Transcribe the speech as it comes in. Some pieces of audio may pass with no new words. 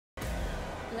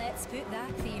Let's put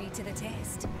that theory to the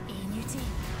test. ANUT.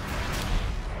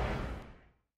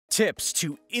 Tips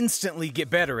to instantly get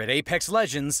better at Apex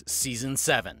Legends Season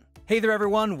 7. Hey there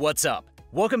everyone, what's up?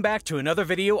 Welcome back to another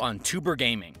video on Tuber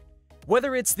Gaming.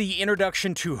 Whether it's the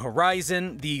introduction to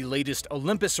Horizon, the latest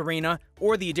Olympus Arena,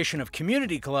 or the addition of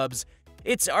community clubs,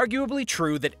 it's arguably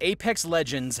true that Apex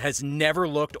Legends has never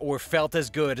looked or felt as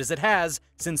good as it has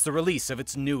since the release of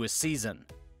its newest season.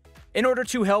 In order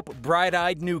to help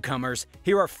bright-eyed newcomers,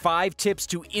 here are 5 tips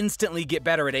to instantly get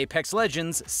better at Apex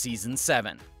Legends Season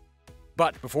 7.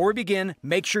 But before we begin,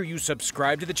 make sure you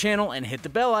subscribe to the channel and hit the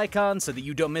bell icon so that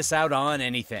you don't miss out on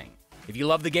anything. If you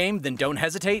love the game, then don't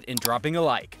hesitate in dropping a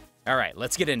like. Alright,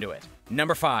 let's get into it.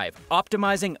 Number 5.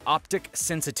 Optimizing optic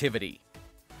sensitivity.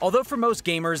 Although for most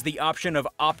gamers the option of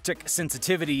optic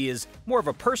sensitivity is more of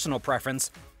a personal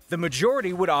preference, the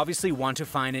majority would obviously want to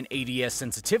find an ADS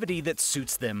sensitivity that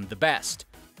suits them the best.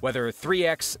 Whether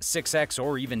 3x, 6x,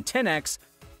 or even 10x,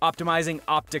 optimizing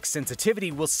optic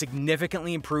sensitivity will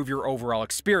significantly improve your overall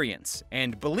experience,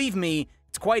 and believe me,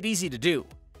 it's quite easy to do.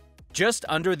 Just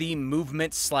under the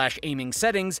movement/aiming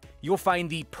settings, you'll find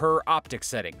the per optic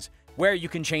settings, where you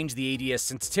can change the ADS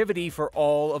sensitivity for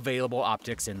all available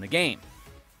optics in the game.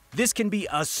 This can be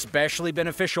especially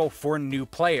beneficial for new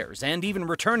players, and even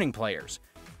returning players,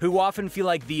 who often feel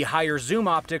like the higher zoom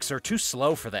optics are too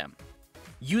slow for them.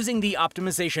 Using the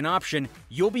optimization option,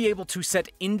 you'll be able to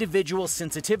set individual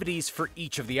sensitivities for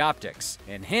each of the optics,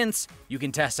 and hence, you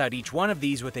can test out each one of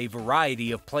these with a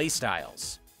variety of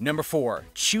playstyles. Number 4.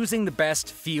 Choosing the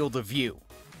best field of view.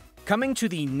 Coming to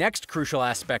the next crucial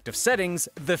aspect of settings,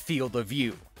 the field of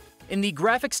view. In the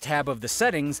graphics tab of the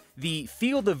settings, the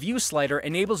field of view slider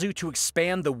enables you to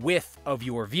expand the width of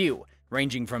your view,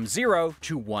 ranging from 0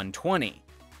 to 120.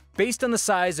 Based on the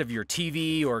size of your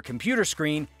TV or computer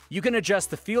screen, you can adjust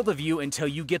the field of view until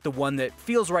you get the one that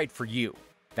feels right for you.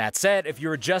 That said, if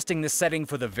you're adjusting this setting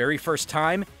for the very first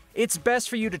time, it's best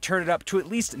for you to turn it up to at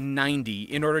least 90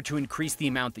 in order to increase the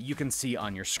amount that you can see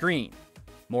on your screen.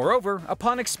 Moreover,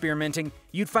 upon experimenting,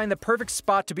 you'd find the perfect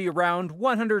spot to be around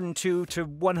 102 to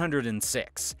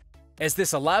 106, as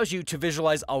this allows you to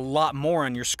visualize a lot more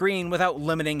on your screen without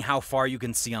limiting how far you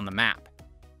can see on the map.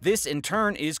 This, in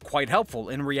turn, is quite helpful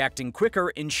in reacting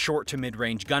quicker in short to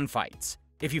mid-range gunfights.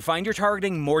 If you find your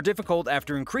targeting more difficult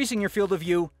after increasing your field of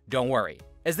view, don't worry,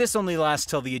 as this only lasts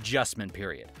till the adjustment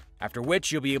period, after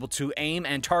which you'll be able to aim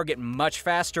and target much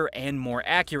faster and more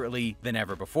accurately than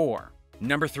ever before.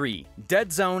 Number 3.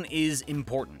 Dead zone is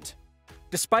important.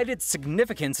 Despite its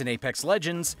significance in Apex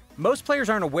Legends, most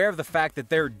players aren't aware of the fact that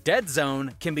their dead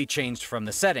zone can be changed from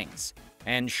the settings.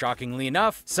 And shockingly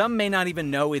enough, some may not even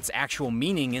know its actual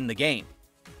meaning in the game.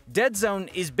 Dead zone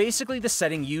is basically the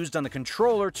setting used on the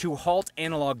controller to halt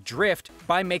analog drift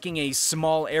by making a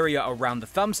small area around the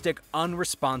thumbstick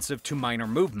unresponsive to minor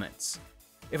movements.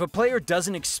 If a player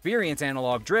doesn't experience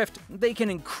analog drift, they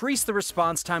can increase the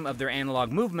response time of their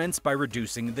analog movements by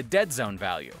reducing the dead zone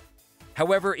value.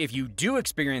 However, if you do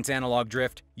experience analog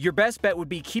drift, your best bet would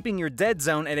be keeping your dead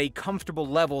zone at a comfortable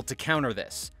level to counter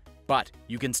this. But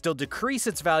you can still decrease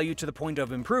its value to the point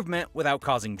of improvement without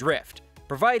causing drift,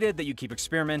 provided that you keep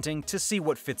experimenting to see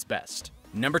what fits best.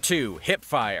 Number 2.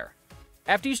 Hipfire.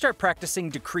 After you start practicing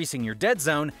decreasing your dead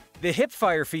zone, the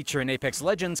hipfire feature in Apex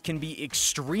Legends can be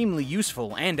extremely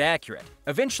useful and accurate,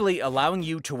 eventually allowing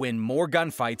you to win more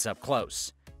gunfights up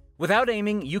close. Without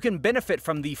aiming, you can benefit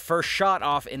from the first shot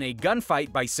off in a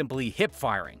gunfight by simply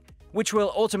hipfiring, which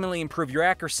will ultimately improve your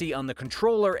accuracy on the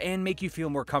controller and make you feel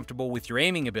more comfortable with your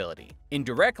aiming ability,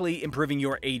 indirectly improving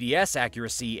your ADS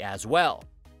accuracy as well.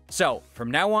 So, from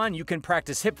now on, you can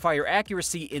practice hipfire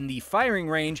accuracy in the firing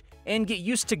range and get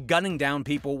used to gunning down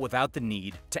people without the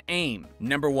need to aim.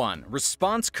 Number 1.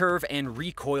 Response curve and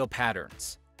recoil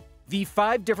patterns. The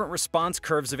 5 different response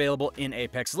curves available in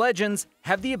Apex Legends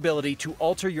have the ability to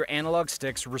alter your analog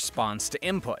stick's response to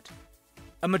input.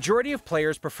 A majority of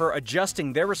players prefer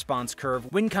adjusting their response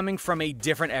curve when coming from a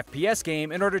different FPS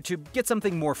game in order to get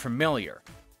something more familiar.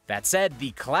 That said,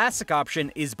 the classic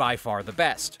option is by far the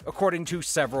best, according to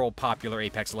several popular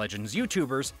Apex Legends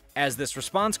YouTubers, as this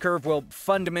response curve will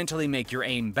fundamentally make your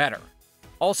aim better.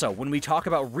 Also, when we talk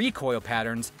about recoil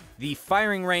patterns, the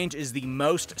firing range is the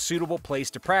most suitable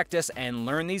place to practice and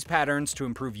learn these patterns to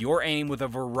improve your aim with a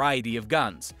variety of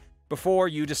guns, before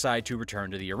you decide to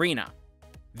return to the arena.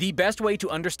 The best way to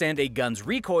understand a gun's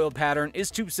recoil pattern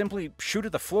is to simply shoot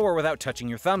at the floor without touching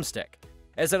your thumbstick,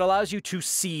 as it allows you to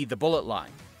see the bullet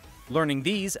line. Learning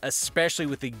these, especially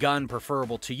with the gun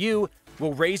preferable to you,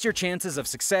 will raise your chances of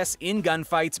success in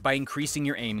gunfights by increasing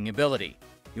your aiming ability.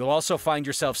 You'll also find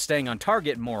yourself staying on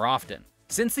target more often.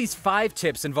 Since these 5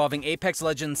 tips involving Apex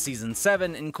Legends Season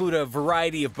 7 include a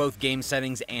variety of both game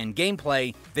settings and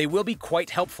gameplay, they will be quite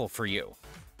helpful for you,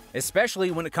 especially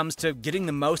when it comes to getting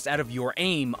the most out of your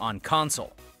aim on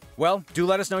console. Well, do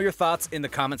let us know your thoughts in the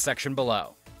comment section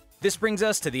below. This brings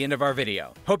us to the end of our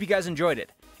video. Hope you guys enjoyed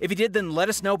it. If you did, then let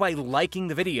us know by liking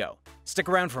the video. Stick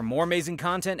around for more amazing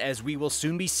content as we will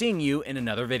soon be seeing you in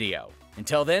another video.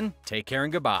 Until then, take care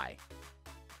and goodbye.